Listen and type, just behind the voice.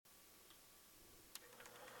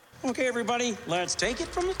Okay, everybody, let's take it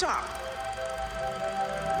from the top.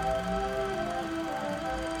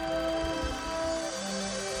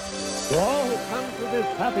 To all who come to this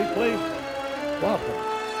happy place, welcome.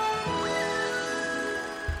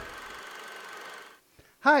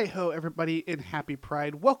 Hi-ho, everybody in Happy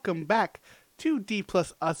Pride. Welcome back to D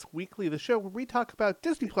Plus Us Weekly, the show where we talk about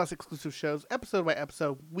Disney Plus exclusive shows, episode by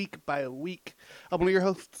episode, week by week. I'm one of your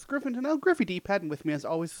hosts, Griffin Tennell, Griffy D-Pad, and with me as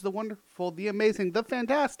always is the wonderful, the amazing, the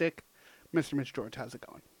fantastic Mr. Mitch George. How's it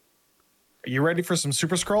going? Are you ready for some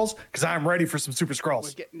Super Scrolls? Because I'm ready for some Super We're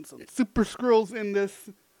Scrolls. getting some super scrolls in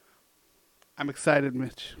this. I'm excited,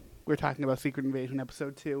 Mitch. We're talking about Secret Invasion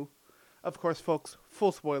Episode 2. Of course, folks,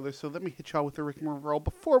 full spoilers, so let me hit y'all with the rigmarole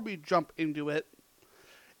before we jump into it.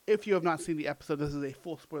 If you have not seen the episode, this is a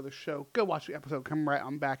full spoiler show. Go watch the episode, come right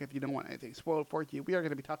on back if you don't want anything spoiled for you. We are going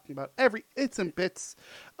to be talking about every its and bits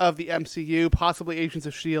of the MCU, possibly Agents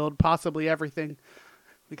of S.H.I.E.L.D., possibly everything,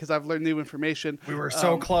 because I've learned new information. We were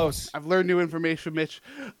so close. I've learned new information, Mitch.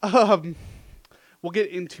 We'll get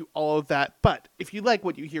into all of that. But if you like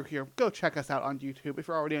what you hear here, go check us out on YouTube. If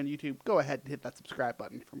you're already on YouTube, go ahead and hit that subscribe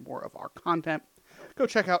button for more of our content. Go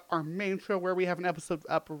check out our main show where we have an episode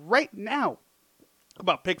up right now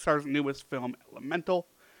about Pixar's newest film, Elemental,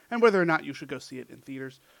 and whether or not you should go see it in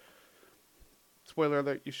theaters. Spoiler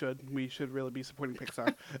alert, you should. We should really be supporting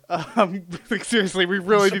Pixar. Seriously, we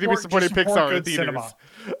really need to be supporting Pixar in theaters. Cinema.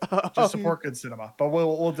 Just support good cinema. But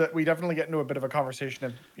we definitely get into a bit of a conversation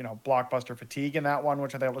of, blockbuster fatigue in that one,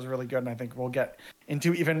 which I thought was really good. And I think we'll get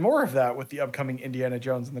into even more of that with the upcoming Indiana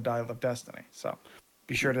Jones and the Dial of Destiny. So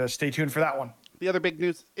be sure to stay tuned for that one. The other big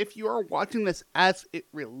news, if you are watching this as it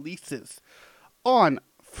releases on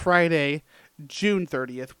Friday, June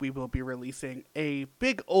 30th, we will be releasing a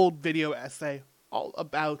big old video essay all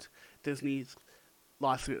about Disney's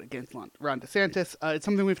lawsuit against Ron DeSantis. It's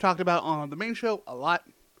something we've talked about on the main show a lot.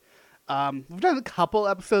 We've done a couple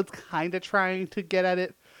episodes kind of trying to get at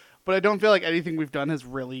it, but I don't feel like anything we've done has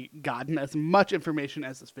really gotten as much information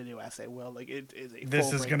as this video essay will. Like, it is a This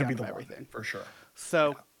full is going to be breakdown the of one, everything. for sure.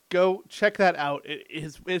 So go check that out.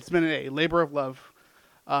 It's been a labor of love.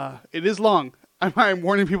 It is long. I'm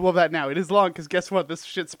warning people of that now. It is long because guess what? This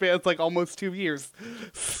shit spans like almost 2 years.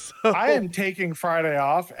 So I am taking Friday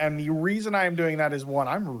off, and the reason I am doing that is, one,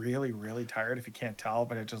 I'm really, really tired, if you can't tell,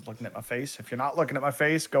 but it's just looking at my face. If you're not looking at my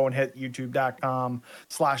face, go and hit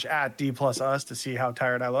youtube.com/@D+us to see how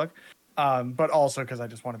tired I look. But also because I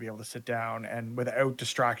just want to be able to sit down and without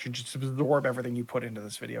distraction, just absorb everything you put into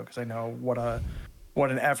this video, because I know what an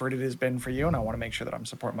effort it has been for you, and I want to make sure that I'm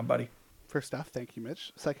supporting my buddy. First off, thank you,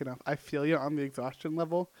 Mitch. Second off, I feel you on the exhaustion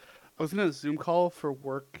level. I was in a Zoom call for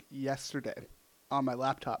work yesterday on my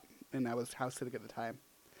laptop, and I was house sitting at the time.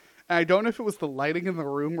 And I don't know if it was the lighting in the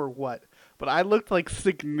room or what, but I looked like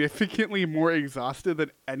significantly more exhausted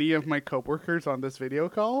than any of my coworkers on this video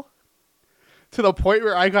call, to the point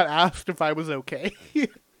where I got asked if I was okay.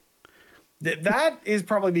 That is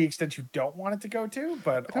probably the extent you don't want it to go to,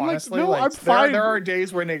 but I'm like, honestly, no, I'm fine. there are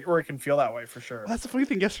days where it can feel that way for sure. That's the funny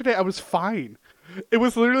thing. Yesterday, I was fine. It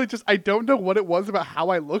was literally just, I don't know what it was about how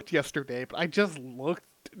I looked yesterday, but I just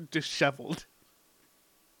looked disheveled.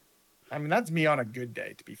 I mean, that's me on a good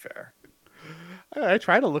day, to be fair. I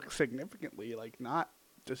try to look significantly, like, not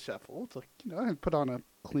disheveled. Like, I put on a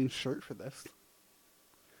clean shirt for this.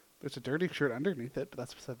 There's a dirty shirt underneath it, but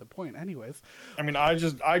that's beside the point. Anyways. I mean, I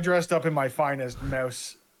dressed up in my finest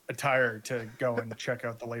mouse attire to go and check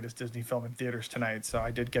out the latest Disney film in theaters tonight. So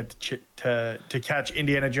I did get to catch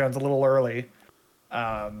Indiana Jones a little early.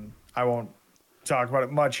 I won't talk about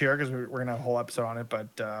it much here because we're going to have a whole episode on it,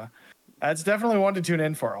 but that's definitely one to tune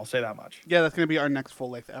in for. I'll say that much. Yeah, that's going to be our next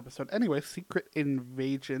full-length episode. Anyway, Secret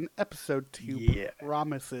Invasion, Episode 2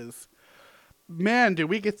 promises. Man, do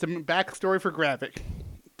we get some backstory for Gravik?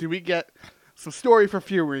 Do we get some story for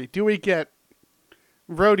Fury? Do we get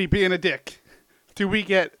Rhodey being a dick? Do we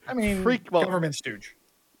get government stooge?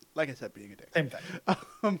 Like I said, being a dick. Same thing.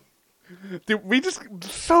 Dude,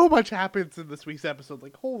 so much happens in this week's episode.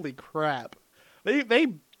 Like, holy crap.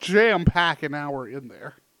 They jam pack an hour in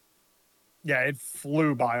there. Yeah, it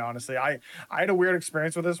flew by, honestly. I had a weird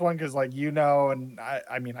experience with this one because, and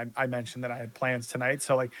I mentioned that I had plans tonight.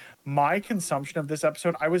 So, my consumption of this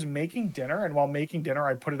episode, I was making dinner, and while making dinner,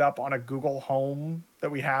 I put it up on a Google Home that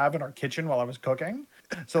we have in our kitchen while I was cooking.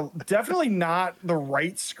 So, definitely not the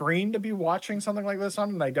right screen to be watching something like this on,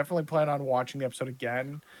 and I definitely plan on watching the episode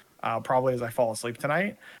again, probably as I fall asleep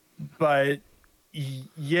tonight. But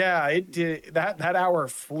yeah, it did. That hour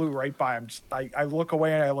flew right by. I look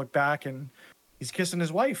away and I look back, and he's kissing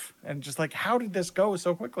his wife, and just like, how did this go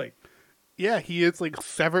so quickly? Yeah, he is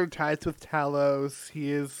severed ties with Talos.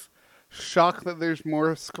 He is shocked that there's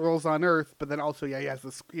more Skrulls on Earth, but then also, yeah, he has a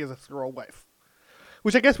Skrull wife.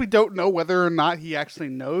 Which I guess we don't know whether or not he actually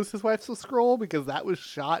knows his wife's a Skrull, because that was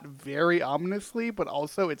shot very ominously, but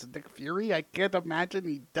also it's Nick Fury. I can't imagine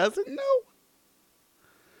he doesn't know.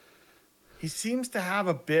 He seems to have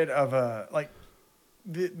a bit of a, like,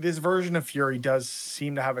 this version of Fury does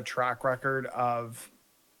seem to have a track record of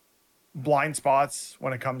blind spots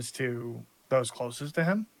when it comes to those closest to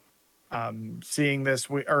him. Seeing this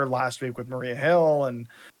last week with Maria Hill and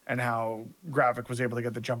how Gravik was able to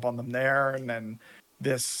get the jump on them there, and then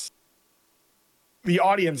the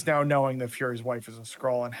audience now knowing that Fury's wife is a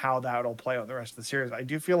Skrull and how that'll play out the rest of the series. I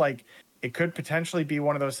do feel like it could potentially be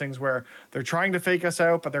one of those things where they're trying to fake us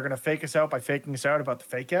out, but they're going to fake us out by faking us out about the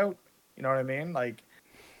fake out. You know what I mean? Like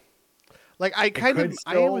I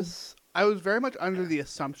was very much under the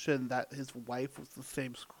assumption that his wife was the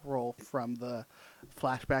same Skrull from the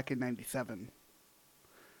flashback in '97.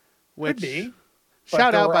 Which, could be.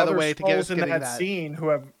 Shout out, by the way, to get us in getting that scene who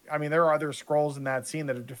have. I mean, there are other Skrulls in that scene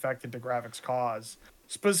that have defected to Gravik's cause,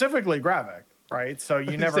 specifically Gravik, right? So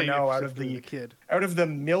you never know out of the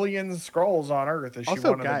million Skrulls on Earth, is she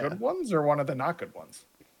also one of the good ones or one of the not good ones?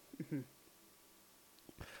 Mm-hmm.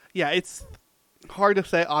 Yeah, it's hard to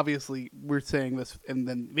say. Obviously, we're saying this, and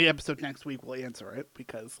then the episode next week will answer it,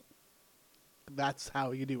 because that's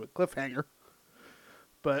how you do a cliffhanger.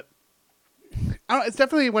 But I don't know, it's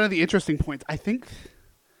definitely one of the interesting points. I think,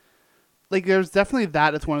 like, there's definitely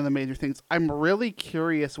that as one of the major things. I'm really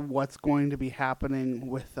curious what's going to be happening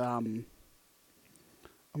with, oh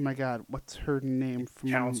my god, what's her name from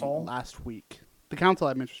Council? Last week? The Council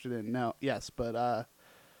I'm interested in. No, yes, but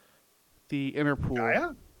the Interpol. Gaia?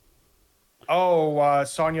 Oh,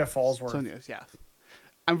 Sonya Fallsworth. Sonya, yeah.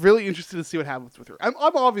 I'm really interested to see what happens with her. I'm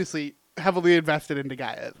obviously heavily invested into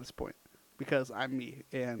Gaia at this point, because I'm me,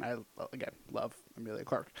 and I, again, love Emilia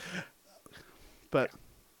Clarke. But,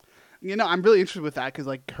 I'm really interested with that, because,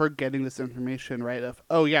 like, her getting this information, right, of,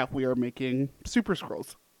 oh, yeah, we are making Super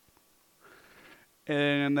Skrulls.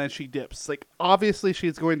 And then she dips. Like, obviously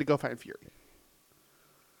she's going to go find Fury.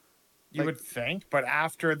 You would think, but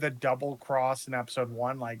after the double cross in episode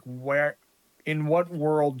 1, like, in what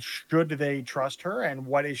world should they trust her, and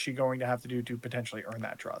what is she going to have to do to potentially earn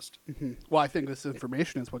that trust? Mm-hmm. Well, I think this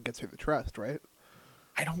information is what gets her the trust, right?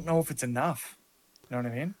 I don't know if it's enough. You know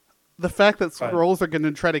what I mean? The fact that Skrulls are going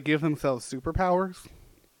to try to give themselves superpowers.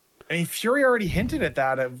 I mean, Fury already hinted at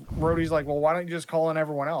that. Rhodey's like, well, why don't you just call in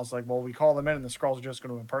everyone else? Like, well, we call them in, and the Skrulls are just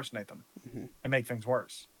going to impersonate them and make things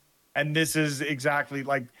worse. And this is exactly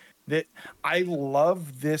like that. I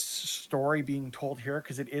love this story being told here,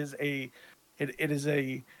 because it is a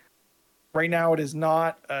right now it is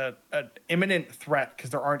not an imminent threat, because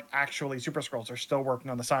there aren't actually Super Skrulls. They're still working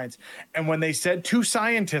on the science. And when they said 2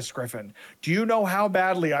 scientists, Griffin, do you know how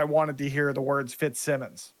badly I wanted to hear the words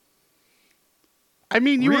Fitzsimmons? I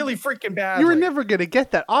mean, freaking badly. You were never going to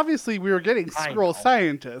get that. Obviously, we were getting Skrull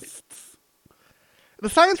scientists. The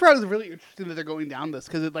science route is really interesting that they're going down this,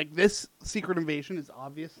 because this Secret Invasion is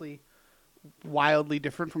obviously wildly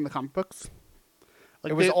different from the comic books. Like,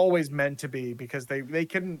 it was always meant to be, because they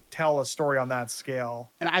couldn't tell a story on that scale,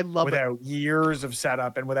 and I love without years of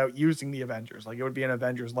setup and without using the Avengers. Like, it would be an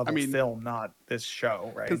Avengers level film, not this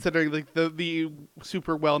show, right? Considering like the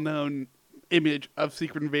super well known image of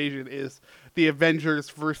Secret Invasion is the Avengers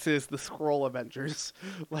versus the Skrull Avengers.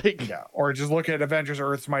 Or just look at Avengers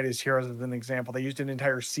Earth's Mightiest Heroes as an example. They used an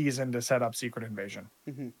entire season to set up Secret Invasion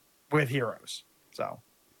with heroes. So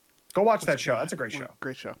go watch that show. That's a great show.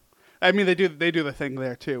 Great show. I mean, they do the thing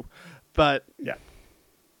there too, but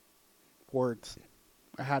words.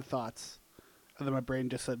 I had thoughts, and then my brain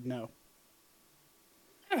just said no.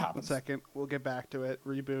 It happens. 1 second, we'll get back to it.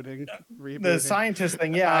 Rebooting. The scientist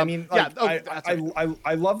thing, I mean,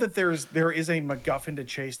 I love that there is a MacGuffin to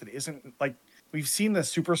chase that isn't like, we've seen the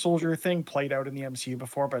super soldier thing played out in the MCU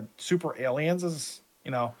before, but super aliens is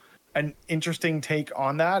an interesting take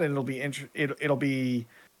on that, and it'll be.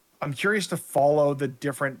 I'm curious to follow the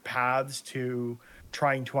different paths to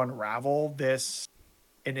trying to unravel this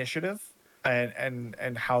initiative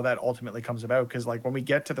and how that ultimately comes about. Because like when we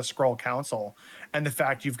get to the Skrull Council and the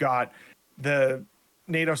fact you've got the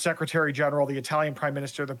NATO Secretary General, the Italian Prime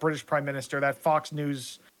Minister, the British Prime Minister, that Fox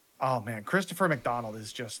News, oh man, Christopher McDonald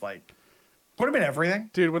is just like, put him in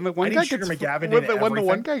everything. Dude, when the one guy gets when the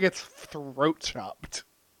one guy gets throat chopped.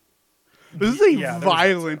 This is a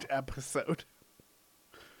violent episode.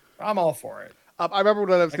 I'm all for it. I remember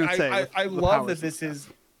what I was going to say. I love that this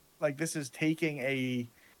is taking a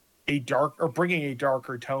dark, or bringing a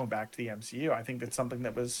darker tone back to the MCU. I think that's something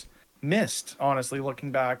that was missed, honestly,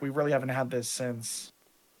 looking back. We really haven't had this since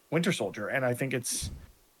Winter Soldier, and I think it's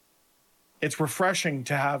it's refreshing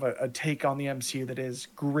to have a take on the MCU that is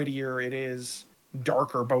grittier. It is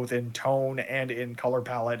darker, both in tone and in color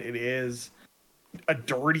palette. It is a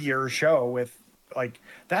dirtier show with like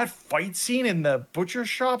that fight scene in the butcher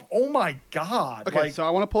shop. Oh my god! Okay, like, so I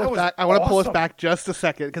want to pull that us was back. I want to pull us awesome. back just a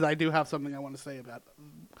second because I do have something I want to say about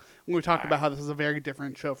when we talk about how this is a very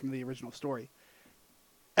different show from the original story.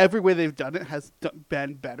 Every way they've done it has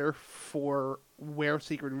been better for where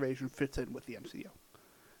Secret Invasion fits in with the MCU.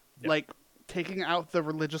 Yeah. Like taking out the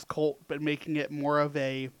religious cult but making it more of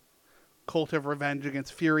a cult of revenge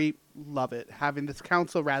against Fury, love it. Having this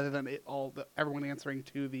council rather than everyone answering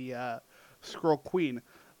to the Skrull Queen,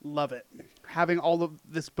 love it. Having all of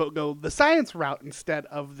this book go the science route instead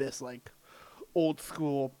of this like old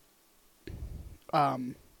school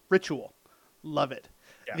ritual, love it.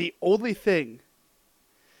 Yeah. The only thing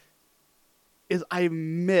is I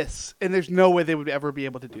miss, and there's no way they would ever be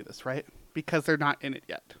able to do this, right? Because they're not in it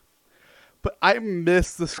yet. But I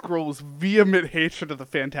miss the Skrulls' vehement hatred of the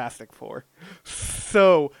Fantastic Four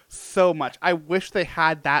so much. I wish they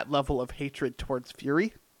had that level of hatred towards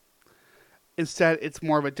Fury. Instead, it's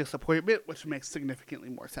more of a disappointment, which makes significantly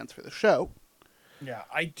more sense for the show. Yeah,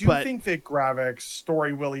 I do But- think that Gravik's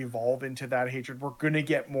story will evolve into that hatred. We're going to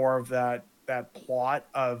get more of that plot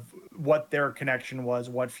of what their connection was,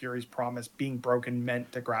 what Fury's promise being broken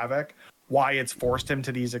meant to Gravik, why it's forced him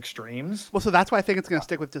to these extremes. Well, so that's why I think it's going to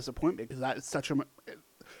stick with disappointment, because that is such a...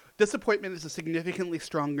 Disappointment is a significantly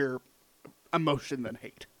stronger emotion than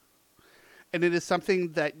hate. And it is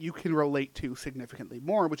something that you can relate to significantly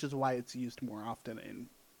more, which is why it's used more often in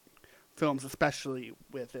films, especially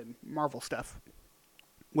within Marvel stuff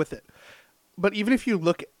with it. But even if you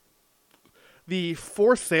look at the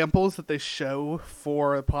 4 samples that they show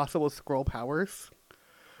for possible Skrull powers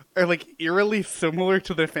are like eerily similar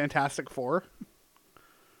to the Fantastic Four.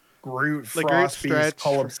 Groot, Like Groot, Frostbeast, Stretch.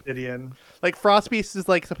 Cull Obsidian, Like Frostbeast is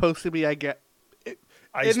like supposed to be, I get...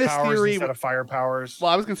 ice in this powers theory- instead of fire powers.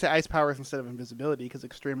 Well, I was going to say ice powers instead of invisibility because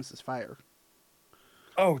Extremis is fire.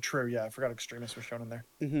 Oh, true. Yeah, I forgot Extremis was shown in there.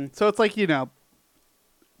 So it's like,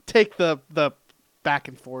 take the back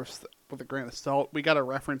and forth with a grain of salt. We got a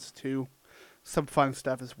reference to some fun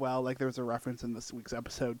stuff as well. Like there was a reference in this week's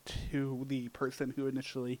episode to the person who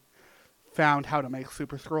initially found how to make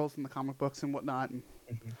Super Skrulls in the comic books and whatnot, and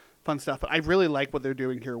fun stuff. But I really like what they're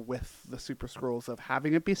doing here with the Super Skrulls of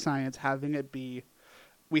having it be science, having it be,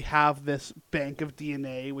 we have this bank of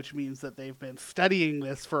DNA, which means that they've been studying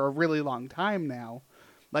this for a really long time now.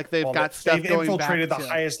 Like they've got stuff they've going infiltrated back the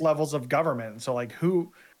to... highest levels of government. So like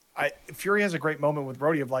Fury has a great moment with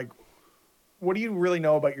Rhodey of like, what do you really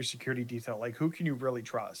know about your security detail? Like who can you really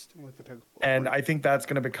trust? And I think that's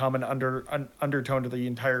going to become an undertone to the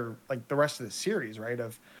entire, like the rest of the series, right?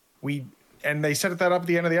 And they set that up at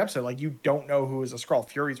the end of the episode. Like you don't know who is a Skrull.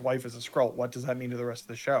 Fury's wife is a Skrull. What does that mean to the rest of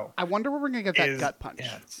the show? I wonder where we're going to get that Is- gut punch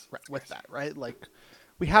yeah, it's with that, right? Like,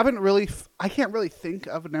 we haven't really... I can't really think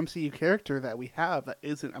of an MCU character that we have that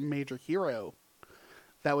isn't a major hero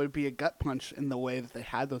that would be a gut punch in the way that they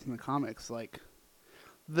had those in the comics. Like,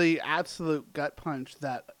 the absolute gut punch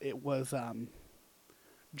that it was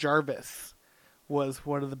Jarvis was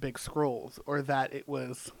one of the big Skrulls, or that it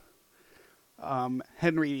was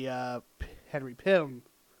Henry Pym,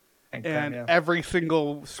 Hank and Pym, yeah. every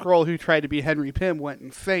single Skrull who tried to be Henry Pym went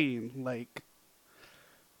insane. Like,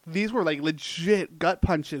 these were like legit gut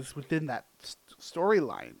punches within that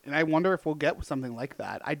storyline, and I wonder if we'll get something like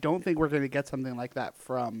that. I don't think we're going to get something like that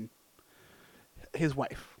from his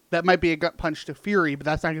wife. That might be a gut punch to Fury, but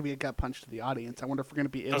that's not going to be a gut punch to the audience. I wonder if we're going to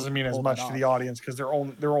be able Doesn't to mean as pull much that to the off. audience because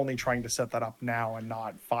they're only trying to set that up now and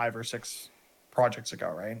not 5 or 6 projects ago,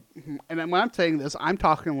 right? And then when I'm saying this, I'm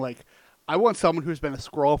talking like I want someone who's been a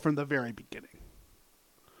Skrull from the very beginning.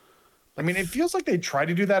 I mean, it feels like they try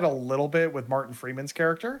to do that a little bit with Martin Freeman's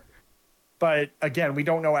character, but again, we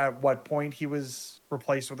don't know at what point he was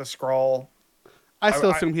replaced with a Skrull. I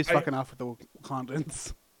still I- assume he's I- fucking off with the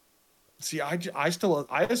Wakandans. See, I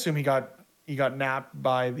assume he got napped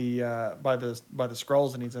by the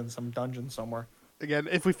Skrulls and he's in some dungeon somewhere. Again,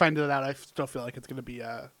 if we find it out, I still feel like it's going to be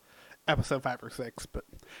episode 5 or 6. But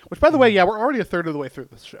which, by the way, yeah, we're already a third of the way through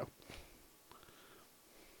this show.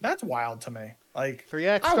 That's wild to me. Like,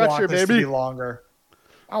 3X I stretcher, want this to baby. be longer.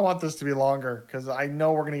 I want this to be longer because I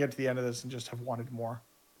know we're gonna get to the end of this and just have wanted more.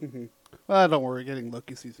 Well, don't worry, we're getting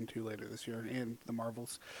Loki season 2 later this year and the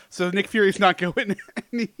Marvels. So Nick Fury's not going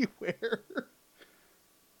anywhere.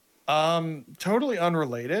 Totally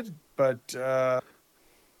unrelated, but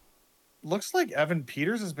looks like Evan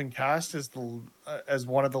Peters has been cast as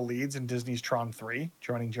one of the leads in Disney's Tron 3,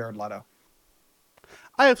 joining Jared Leto.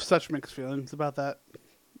 I have such mixed feelings about that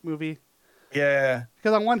movie. Yeah.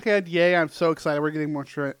 Because on one hand, yay, I'm so excited we're getting more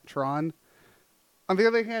Tron. On the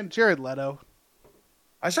other hand, Jared Leto.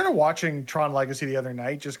 I started watching Tron Legacy the other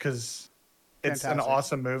night just because it's an Fantastic.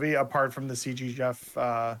 awesome movie. Apart from the CG Jeff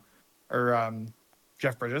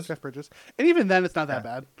Bridges. Jeff Bridges. And even then, it's not that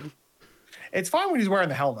bad. It's fine when he's wearing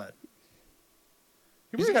the helmet.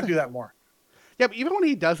 He's got to do that more. Yeah, but even when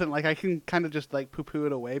he doesn't, like, I can kind of just, like, poo-poo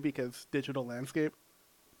it away because digital landscape.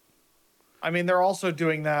 I mean, they're also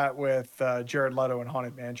doing that with Jared Leto in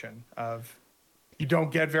Haunted Mansion. You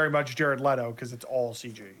don't get very much Jared Leto because it's all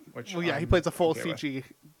CG. Which Well, yeah, he plays a full okay with. CG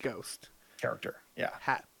ghost. Character. Yeah.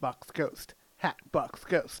 Hat, box, ghost. Hat, box,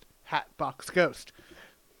 ghost. Hat, box, ghost.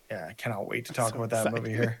 Yeah, I cannot wait to talk so about that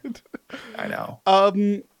movie here. I know.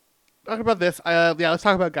 Talk about this. Let's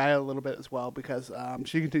talk about Gaia a little bit as well because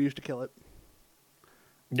she continues to kill it.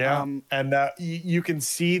 Yeah, and you can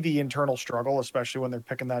see the internal struggle, especially when they're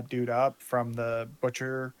picking that dude up from the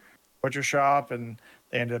butcher shop, and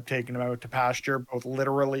they ended up taking him out to pasture, both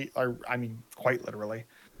literally, or I mean, quite literally.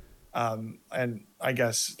 And I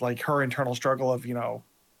guess like her internal struggle of, you know,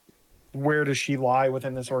 where does she lie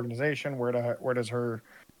within this organization? What are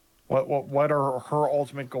her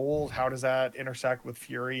ultimate goals? How does that intersect with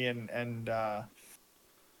Fury and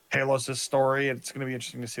Talos' story? It's going to be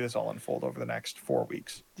interesting to see this all unfold over the next 4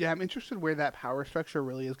 weeks. Yeah, I'm interested where that power structure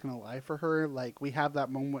really is going to lie for her. Like, we have that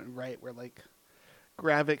moment, right, where, like,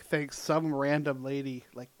 Gravik thinks some random lady,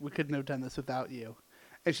 like, we couldn't have done this without you.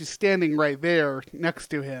 And she's standing right there next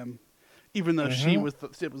to him, even though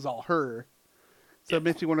it was all her. So it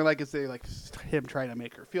makes me wonder, like, is they, like, him trying to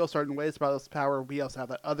make her feel certain ways about this power? We also have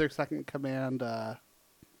that other second command,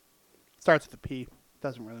 starts with a P.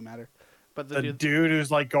 Doesn't really matter. But the dude who's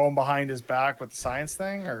like going behind his back with the science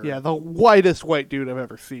thing, or yeah, the whitest white dude I've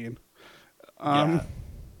ever seen.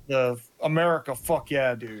 The America fuck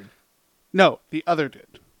yeah dude. No, the other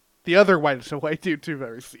dude, the other whitest white dude you've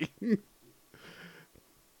ever seen.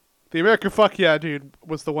 The America fuck yeah dude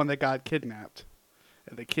was the one that got kidnapped,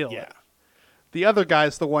 and they killed. Yeah. The other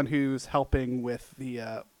guy's the one who's helping with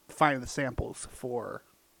the finding the samples for.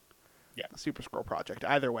 Yeah, the Super Scroll project.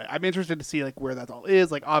 Either way, I'm interested to see like where that all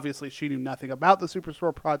is. Like, obviously, she knew nothing about the Super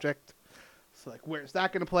Scroll project, so like, where's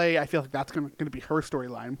that going to play? I feel like that's going to be her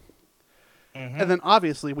storyline. And then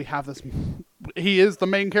obviously we have this. He is the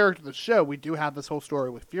main character of the show. We do have this whole story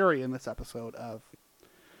with Fury in this episode of.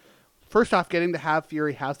 First off, getting to have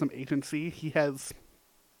Fury have some agency.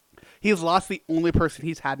 He's lost the only person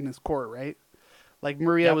he's had in his core, right? Like,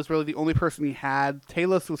 Maria was really the only person he had.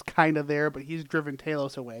 Talos was kind of there, but he's driven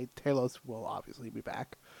Talos away. Talos will obviously be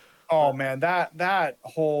back. Oh, man, that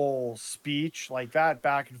whole speech, like that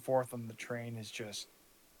back and forth on the train is just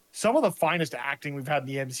some of the finest acting we've had in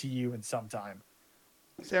the MCU in some time.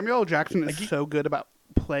 Samuel L. Jackson is so good about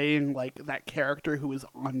playing, like, that character who is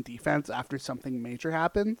on defense after something major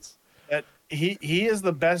happens. That he is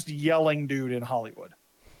the best yelling dude in Hollywood.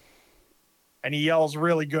 And he yells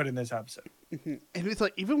really good in this episode. And it's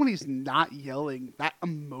like, even when he's not yelling, that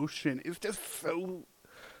emotion is just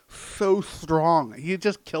so strong. He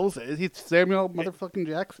just kills it. He's Samuel motherfucking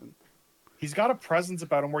Jackson. He's got a presence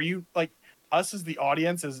about him where you, like, us as the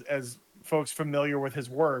audience, as folks familiar with his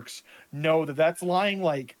works, know that that's lying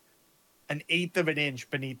like an eighth of an inch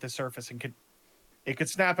beneath the surface and could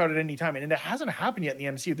snap out at any time. And it hasn't happened yet in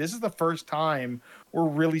the MCU. This is the first time we're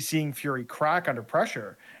really seeing Fury crack under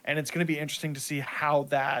pressure. And it's going to be interesting to see how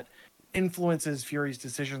that influences Fury's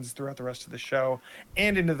decisions throughout the rest of the show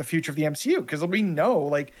and into the future of the MCU. Because we know,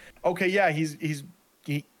 like, okay, yeah,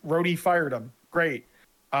 Rhodey fired him. Great.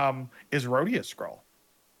 Is Rhodey a Skrull?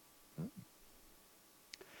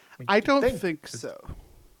 I don't think so.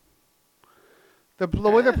 The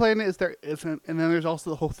way they're playing it is there isn't, and then there's also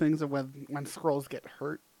the whole things of when Skrulls get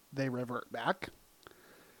hurt, they revert back.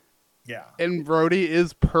 Yeah. And Rhodey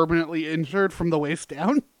is permanently injured from the waist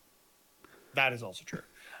down. That is also true.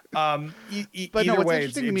 But Either way,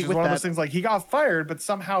 it's to me just with one of that, those things like he got fired, but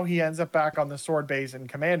somehow he ends up back on the sword base and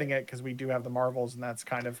commanding it because we do have the Marvels, and that's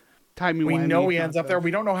kind of we know he ends up there.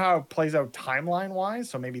 We don't know how it plays out timeline wise,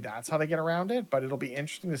 so maybe that's how they get around it. But it'll be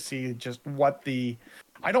interesting to see just what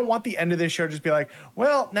I don't want the end of this show just be like,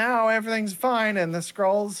 well, now everything's fine, and the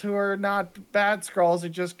Skrulls who are not bad Skrulls are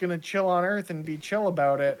just gonna chill on Earth and be chill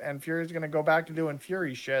about it, and Fury's gonna go back to doing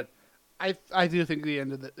Fury shit. I do think the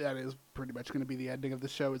end of that is pretty much going to be the ending of the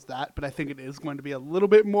show is that, but I think it is going to be a little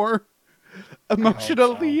bit more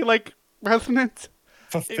emotionally like resonant,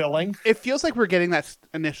 fulfilling. It feels like we're getting that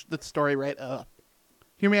story right.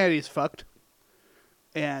 Humanity's fucked,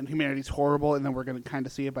 and humanity's horrible, and then we're going to kind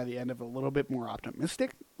of see it by the end of a little bit more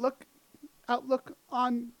optimistic outlook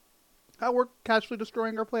on how we're casually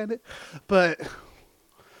destroying our planet. But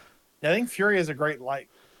I think Fury has a great line.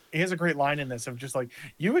 He has a great line in this of just like,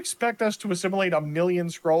 you expect us to assimilate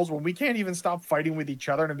 1,000,000 scrolls when we can't even stop fighting with each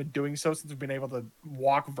other and have been doing so since we've been able to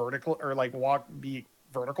walk vertical or like be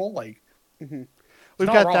vertical. Like, We've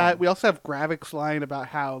not got wrong. that. We also have Gravik's line about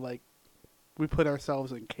how like we put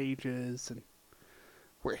ourselves in cages and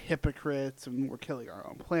we're hypocrites and we're killing our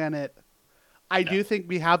own planet. I do think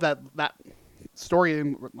we have that story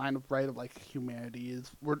in line of right of like humanity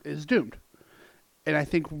is doomed. And I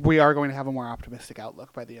think we are going to have a more optimistic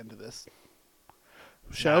outlook by the end of this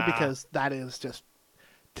show because that is just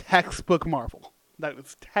textbook Marvel. That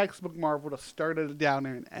was textbook Marvel to start at a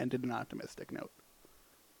downer and end at an optimistic note.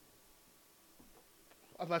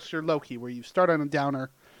 Unless you're Loki, where you start on a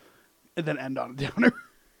downer and then end on a downer.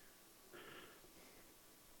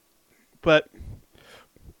 But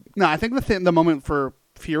no, I think the moment for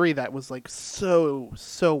Fury that was like so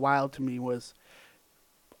wild to me was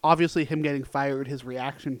obviously him getting fired, his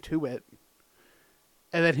reaction to it,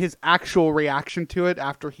 and then his actual reaction to it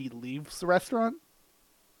after he leaves the restaurant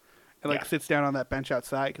and like sits down on that bench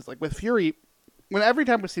outside. Because like with Fury, every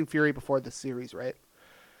time we've seen Fury before this series, right?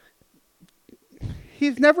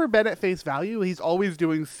 He's never been at face value. He's always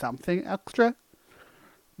doing something extra.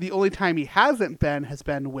 The only time he hasn't been has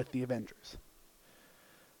been with the Avengers.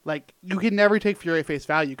 Like, you can never take Fury at face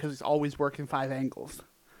value because he's always working 5 angles.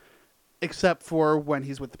 Except for when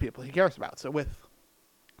he's with the people he cares about. So with,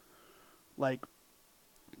 like,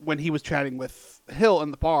 when he was chatting with Hill in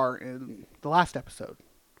the bar in the last episode,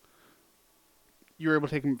 you were able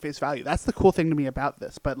to take him at face value. That's the cool thing to me about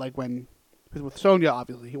this. But, like, when he was with Sonya,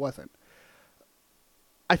 obviously, he wasn't.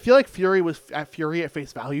 I feel like Fury was at Fury at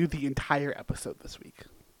face value the entire episode this week.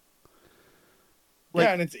 Like,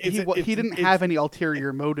 and he didn't have any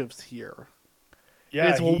ulterior motives here. Yeah,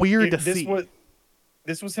 it's weird to see.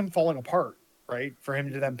 This was him falling apart, right? For him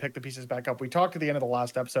to then pick the pieces back up. We talked at the end of the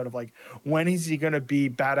last episode of like, when is he going to be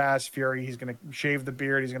badass Fury? He's going to shave the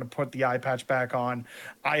beard. He's going to put the eye patch back on.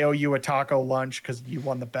 I owe you a taco lunch because you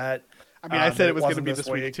won the bet. I mean, I said it was going to be this this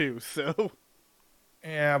week too, so...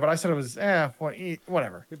 Yeah, but I said it was,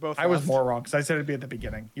 whatever. I was more wrong because I said it'd be at the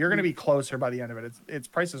beginning. You're going to be closer by the end of it. It's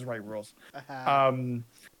Price is Right rules.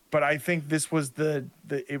 But I think this was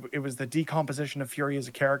it was the decomposition of Fury as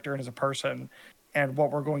a character and as a person, and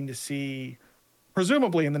what we're going to see,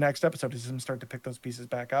 presumably in the next episode, is him start to pick those pieces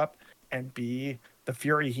back up and be the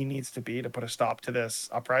Fury he needs to be to put a stop to this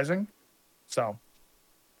uprising. So,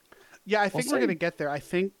 yeah, I think we're going to get there. I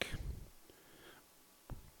think.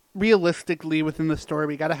 Realistically, within the story,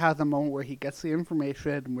 we got to have the moment where he gets the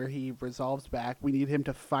information, where he resolves back. We need him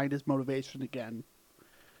to find his motivation again,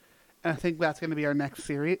 and I think that's going to be our next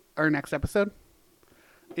series, our next episode,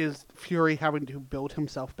 is Fury having to build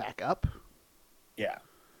himself back up,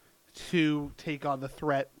 to take on the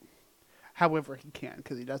threat, however he can,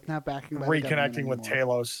 because he doesn't have backing. By reconnecting with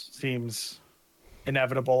Talos seems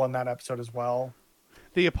inevitable in that episode as well.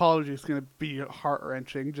 The apology is going to be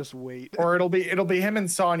heart-wrenching. Just wait. Or it'll be him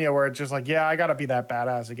and Sonya where it's just like, yeah, I got to be that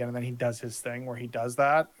badass again. And then he does his thing where he does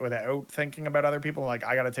that without thinking about other people. Like,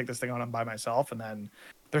 I got to take this thing on by myself. And then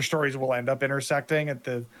their stories will end up intersecting at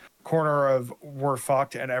the corner of we're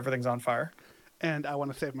fucked and everything's on fire. And I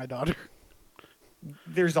want to save my daughter.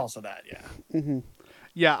 There's also that, yeah. Mm-hmm.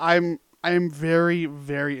 Yeah, I'm very,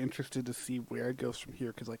 very interested to see where it goes from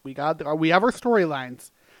here. Because, like, we have our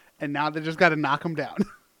storylines. And now they just got to knock them down.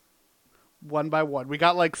 One by one. We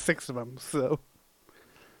got like 6 of them, so.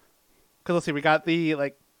 Because let's see, we got the,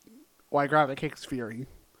 like, why Gravik kicks Fury.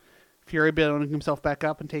 Fury building himself back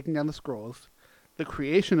up and taking down the Skrulls. The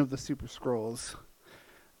creation of the Super Skrulls.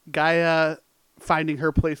 Gaia finding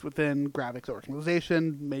her place within Gravik's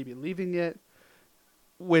organization, maybe leaving it.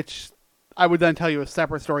 Which I would then tell you a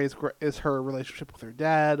separate story is her relationship with her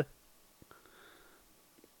dad.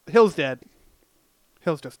 Hill's dead.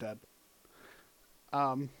 Hill's just dead.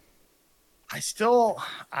 I don't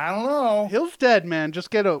know. Hill's dead, man.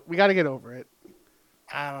 We got to get over it.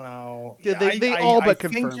 I don't know. Yeah, they all but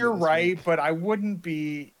confirmed. I think you're right, but I wouldn't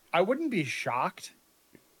be shocked.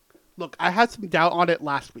 Look, I had some doubt on it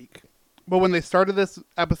last week, but when they started this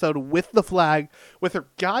episode with the flag, with her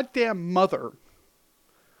goddamn mother,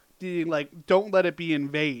 being like, "Don't let it be in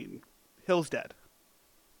vain," Hill's dead.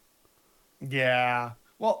 Yeah.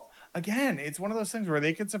 Well. Again, it's one of those things where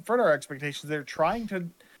they can subvert our expectations. They're trying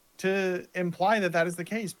to imply that is the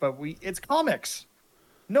case, but it's comics.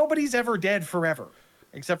 Nobody's ever dead forever,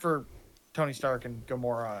 except for Tony Stark and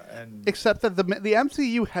Gamora, and except that the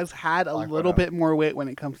MCU has had a little bit more weight when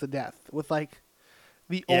it comes to death, with like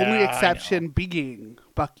the only exception being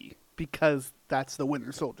Bucky, because that's the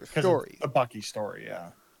Winter Soldier story. The Bucky story,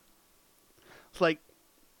 yeah. It's like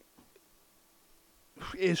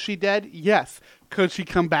Is she dead? Yes. Could she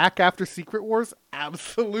come back after Secret Wars?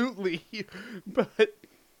 Absolutely. But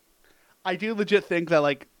I do legit think that,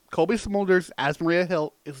 like, Colby Smulders as Maria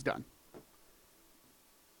Hill is done.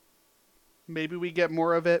 Maybe we get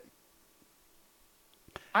more of it.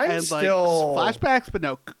 I'm and still like flashbacks, but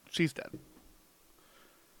no, she's dead.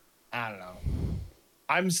 I don't know.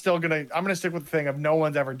 I'm gonna stick with the thing of no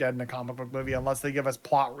one's ever dead in a comic book movie unless they give us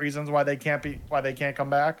plot reasons why they can't come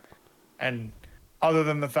back. And other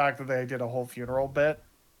than the fact that they did a whole funeral bit,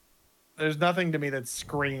 there's nothing to me that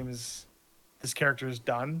screams this character is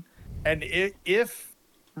done. And if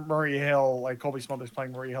Maria Hill, like Colby Smulders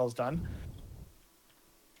playing Maria Hill, is done,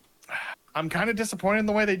 I'm kind of disappointed in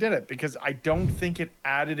the way they did it because I don't think it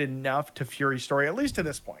added enough to Fury's story, at least to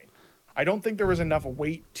this point. I don't think there was enough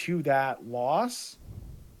weight to that loss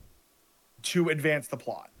to advance the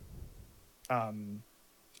plot.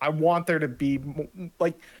 I want there to be,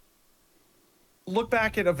 like, look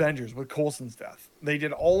back at Avengers with Coulson's death. They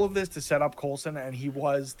did all of this to set up Coulson, and he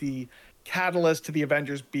was the catalyst to the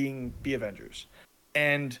Avengers being the Avengers.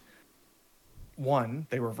 And one,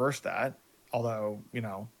 they reversed that, although, you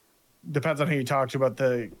know, depends on who you talk to about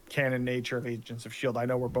the canon nature of Agents of S.H.I.E.L.D. I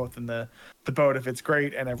know we're both in the boat if it's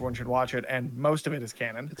great and everyone should watch it, and most of it is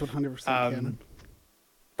canon. It's 100% canon.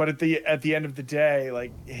 But at the end of the day,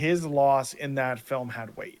 like, his loss in that film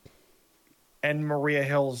had weight. And Maria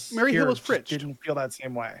Hill was fridged. Didn't feel that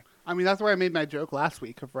same way. I mean, that's where I made my joke last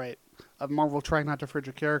week of Marvel trying not to fridge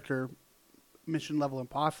a character, Mission Level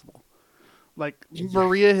Impossible. Like,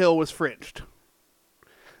 Maria Hill was fridged.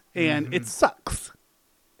 And it sucks.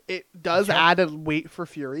 It does add a weight for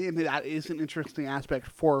Fury, and that is an interesting aspect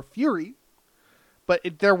for Fury. But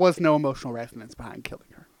there was no emotional resonance behind killing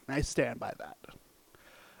her. And I stand by that.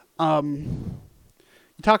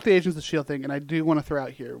 You talked the Agents of S.H.I.E.L.D. thing, and I do want to throw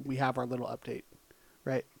out here, we have our little update,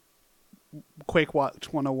 right? Quake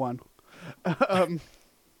Watch 101.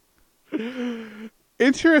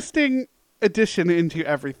 Interesting addition into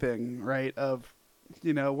everything, right? Of,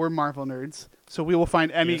 you know, we're Marvel nerds, so we will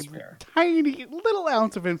find any tiny little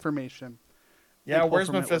ounce of information. Yeah,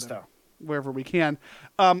 where's Mephisto? Wherever we can.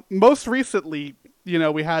 Most recently, you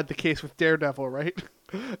know, we had the case with Daredevil, right?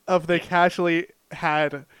 Of they casually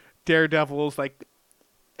had Daredevil's, like,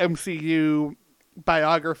 MCU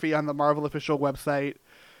biography on the Marvel official website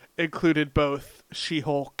included both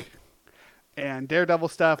She-Hulk and Daredevil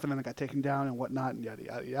stuff, and then it got taken down and whatnot, and yada,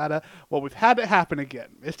 yada, yada. Well, we've had it happen again.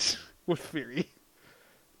 It's with Fury,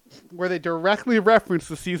 where they directly reference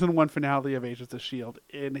the season 1 finale of Agents of S.H.I.E.L.D.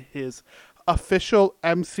 in his official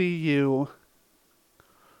MCU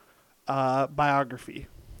biography.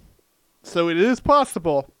 So it is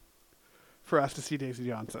possible for us to see Daisy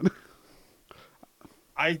Johnson.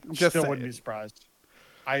 I still wouldn't be surprised.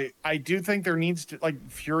 I do think there needs to, like,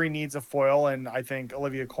 Fury needs a foil, and I think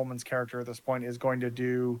Olivia Colman's character at this point is going to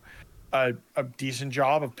do a decent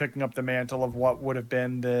job of picking up the mantle of what would have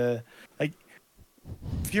been the, like,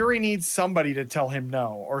 Fury needs somebody to tell him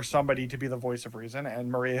no, or somebody to be the voice of reason,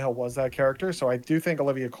 and Maria Hill was that character, so I do think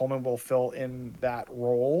Olivia Colman will fill in that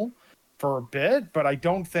role for a bit, but I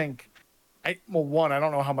don't think, I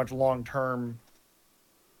don't know how much long-term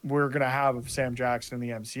we're going to have of Sam Jackson in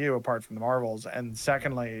the MCU apart from the Marvels, and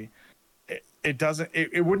secondly,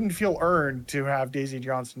 it wouldn't feel earned to have Daisy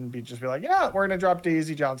Johnson be like, yeah, we're going to drop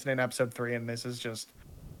Daisy Johnson in episode 3, and this is just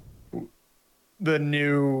the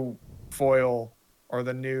new foil or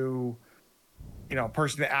the new, you know,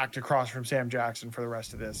 person to act across from Sam Jackson for the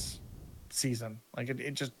rest of this season. Like,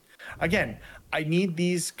 it just, again, I need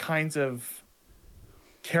these kinds of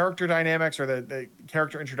character dynamics or the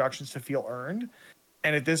character introductions to feel earned.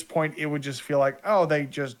 And at this point, it would just feel like, oh, they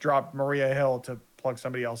just dropped Maria Hill to plug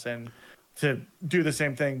somebody else in to do the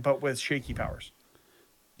same thing, but with shaky powers.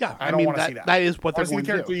 Yeah, I don't want to see that. That is what they're going to do.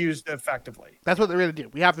 Character used effectively. That's what they're going to do.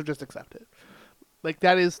 We have to just accept it. Like,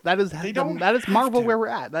 that is Marvel where we're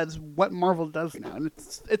at. That is what Marvel does now, and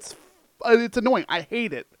it's annoying. I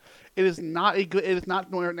hate it. It is not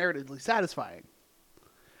narratively satisfying.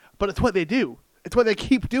 But it's what they do. It's what they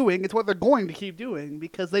keep doing. It's what they're going to keep doing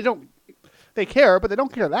because they care, but they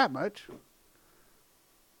don't care that much.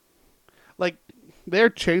 Like,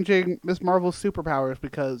 they're changing Ms. Marvel's superpowers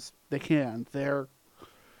because they can. They're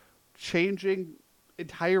changing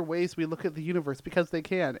entire ways we look at the universe because they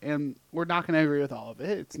can. And we're not going to agree with all of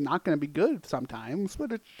it. It's not going to be good sometimes,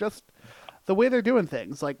 but it's just the way they're doing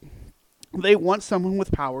things. Like, they want someone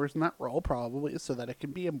with powers in that role probably so that it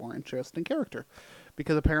can be a more interesting character.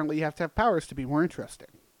 Because apparently you have to have powers to be more interesting.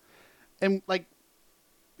 And, like,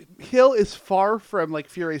 Hill is far from, like,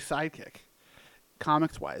 Fury's sidekick,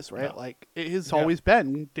 comics-wise, right? No. Like, it has always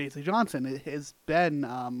been Daisy Johnson. It has been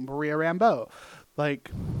Maria Rambeau.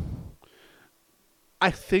 Like,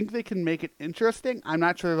 I think they can make it interesting. I'm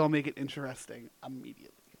not sure they'll make it interesting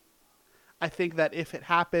immediately. I think that if it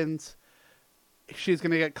happens, she's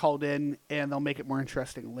going to get called in, and they'll make it more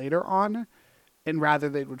interesting later on. And rather,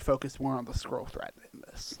 they would focus more on the scroll thread in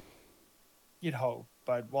this. You'd hope,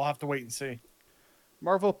 but we'll have to wait and see.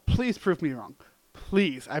 Marvel, please prove me wrong.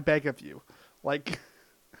 Please, I beg of you. Like,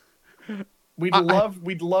 we'd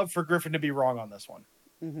love for Griffin to be wrong on this one.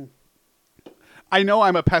 Mm-hmm. I know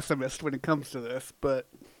I'm a pessimist when it comes to this, but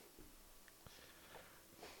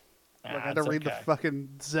I got to read the fucking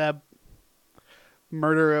Zeb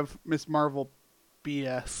murder of Miss Marvel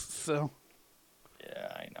BS. So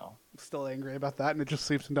yeah, I know. I'm still angry about that, and it just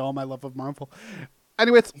sleeps into all my love of Marvel.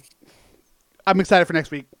 Anyways, I'm excited for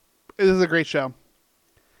next week. This is a great show.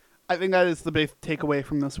 I think that is the big takeaway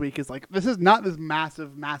from this week is like, this is not this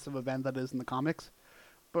massive, massive event that is in the comics,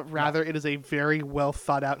 but rather it is a very well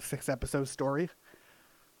thought out 6-episode story.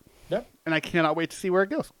 Yep. And I cannot wait to see where it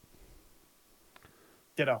goes.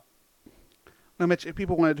 Ditto. Now, Mitch, if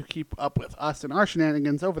people wanted to keep up with us and our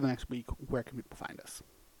shenanigans over the next week, where can people find us?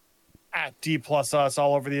 At D+us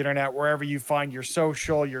all over the internet, wherever you find your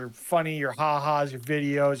social, your funny, your ha-has, your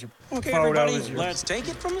videos, your Okay, photos, everybody, your let's take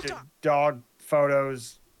it from the top. dog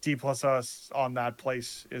photos. D+us on that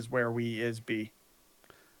place is where we is be.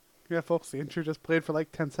 Yeah, folks, the intro just played for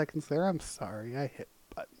like 10 seconds there. I'm sorry. I hit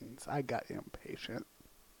buttons. I got impatient.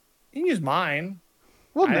 You can use mine.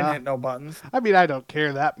 Well, I didn't no. hit no buttons. I mean, I don't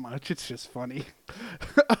care that much. It's just funny.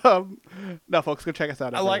 No, folks, go check us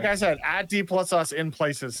out. Like I said, at D+us in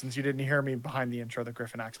places, since you didn't hear me behind the intro that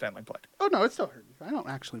Griffin accidentally played. Oh, no, it still heard you. I don't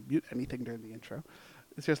actually mute anything during the intro.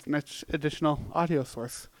 It's just an additional audio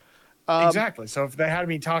source. Exactly. So if they had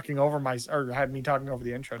me talking over had me talking over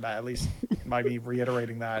the intro, that at least might be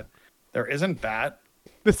reiterating that there isn't that.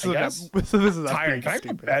 This is tired. Can I go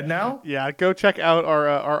to bed now? Yeah, go check out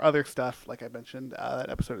our other stuff. Like I mentioned, that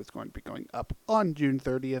episode is going to be going up on June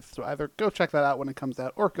 30th. So either go check that out when it comes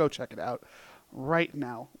out, or go check it out right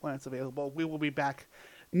now when it's available. We will be back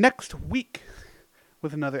next week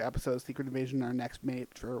with another episode of Secret Invasion. Our next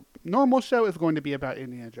major normal show is going to be about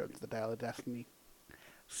Indiana Jones: The Dial of Destiny.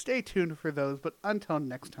 Stay tuned for those, but until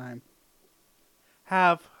next time,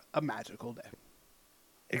 have a magical day.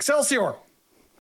 Excelsior!